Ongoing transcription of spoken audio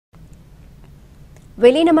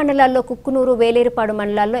వెలీన మండలాల్లో కుక్కునూరు వేలేరుపాడు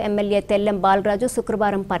మండలాల్లో ఎమ్మెల్యే తెల్లెం బాలరాజు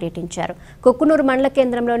శుక్రవారం పర్యటించారు. కుక్కునూరు మండల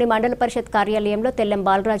కేంద్రంలోని మండల పరిషత్ కార్యాలయంలో తెల్లెం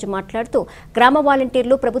బాలరాజు మాట్లాడుతూ గ్రామ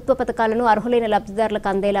వాలంటీర్లు ప్రభుత్వ పథకాలను అర్హులైన లబ్ధిదారులకు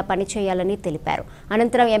అందేలా పనిచేయాలని తెలిపారు.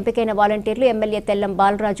 అనంతరం ఎంపికైన వాలంటీర్లు ఎమ్మెల్యే తెల్లెం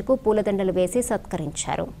బాలరాజుకు పూలదండలు వేసి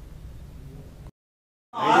సత్కరించారు.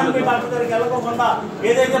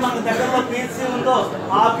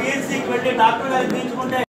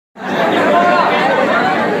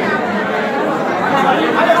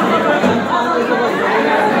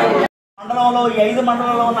 మండలంలో ఈ 5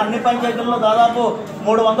 మండలాల్లో ఉన్న అన్ని పంచాయతీల్లో దాదాపు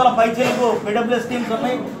 300 పైచీలకు PWS స్కీమ్స్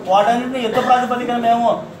ఉన్నాయి. వాటన్నింటినీ యుద్ధ ప్రాతిపదికన మేము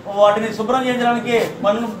వాటిని శుభ్రం చేయడానికి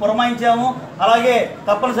పనులు పురమాయించాము. అలాగే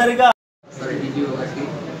తప్పనిసరిగా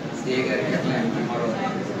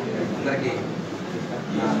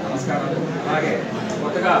నమస్కారం. అలాగే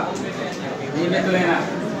కొత్తగా నియమితులైన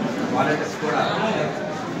వాలంటీర్స్ కూడా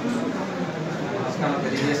నమస్కారం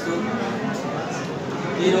తెలియజేస్తూ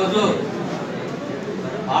ఈరోజు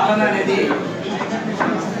పాలన అనేది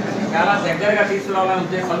చాలా దగ్గరగా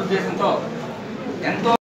తీసుకురావాలనే సదుద్దేశంతో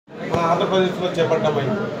ఎంతో మన ఆంధ్రప్రదేశ్లో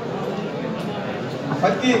చేపట్టమైంది.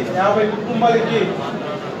 ప్రతి 50 కుటుంబాలకి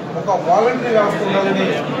ఒక వాలంటరీ వ్యవస్థ ఉండాలని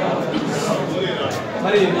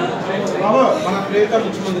మరి మన ప్రియత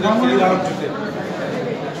ముఖ్యమంత్రి గారు ఆలోచించారు.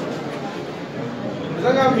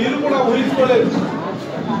 నిజంగా మీరు కూడా ఊహించుకోలేదు.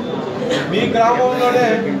 మీ గ్రామంలోనే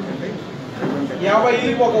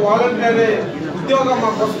 50 ఒక వాలంటరీ అనే ఉద్యోగం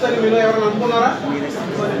మాకు వస్తుందని మీరు ఎవరైనా అనుకున్నారా?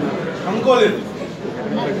 అనుకోలేదు.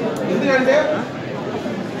 ఎందుకంటే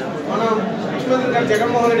మన ముఖ్యమంత్రి గారు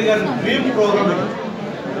జగన్మోహన్ రెడ్డి గారి డ్రీమ్ ప్రోగ్రామ్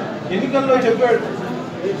ఎన్నికల్లో చెప్పాడు.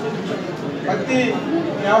 ప్రతి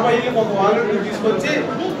 50 ఒక వాలంటరీ తీసుకొచ్చి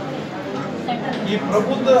ఈ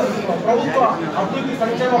ప్రభుత్వ అభివృద్ధి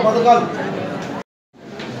సంక్షేమ పథకాలు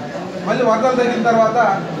మళ్ళీ వరదలు తగ్గిన తర్వాత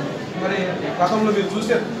మరి గతంలో మీరు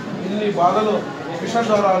చూసారు ఇన్ని బాధలు, విష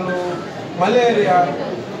జ్వరాలు, మలేరియా,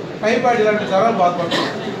 టైఫాయిడ్ ఇలాంటి జ్వరాలు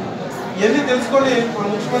బాధపడుతున్నాయి. ఇవన్నీ తెలుసుకొని మన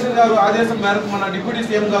ముఖ్యమంత్రి గారు ఆదేశం మేరకు మన డిప్యూటీ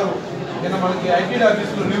సీఎం గారు నిన్న మనకి ఐటీడీ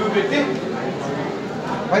ఆఫీసులో రివ్యూ పెట్టి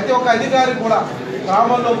ప్రతి ఒక్క అధికారి కూడా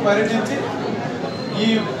గ్రామాల్లో పర్యటించి ఈ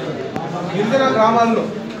గిరిజన గ్రామాల్లో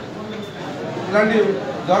ఇలాంటి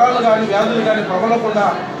జ్వరాలు కానీ వ్యాధులు కానీ ప్రబలకుండా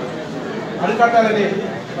అరికట్టాలని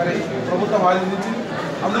మరి ప్రభుత్వం ఆదేశించింది.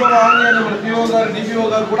 అందులో భాగంగానే మన పిఓ గారు, డిపిఓ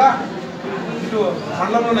గారు కూడా ఇటు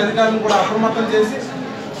మండలంలోని అధికారులను కూడా అప్రమత్తం చేసి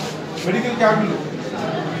మెడికల్ క్యాంపులు,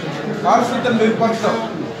 పారిశుద్ధ్యం మెరుగుపరచడం,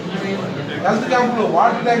 హెల్త్ క్యాంపులు,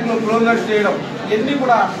 వాటర్ ట్యాంకులు క్లోరినేట్ చేయడం ఇవన్నీ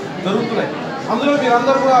కూడా జరుగుతున్నాయి. అందులో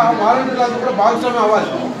మీరందరూ కూడా వాలంటీర్లందరూ కూడా భాగస్వామ్యం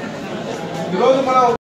అవ్వాలి. ఈరోజు మనం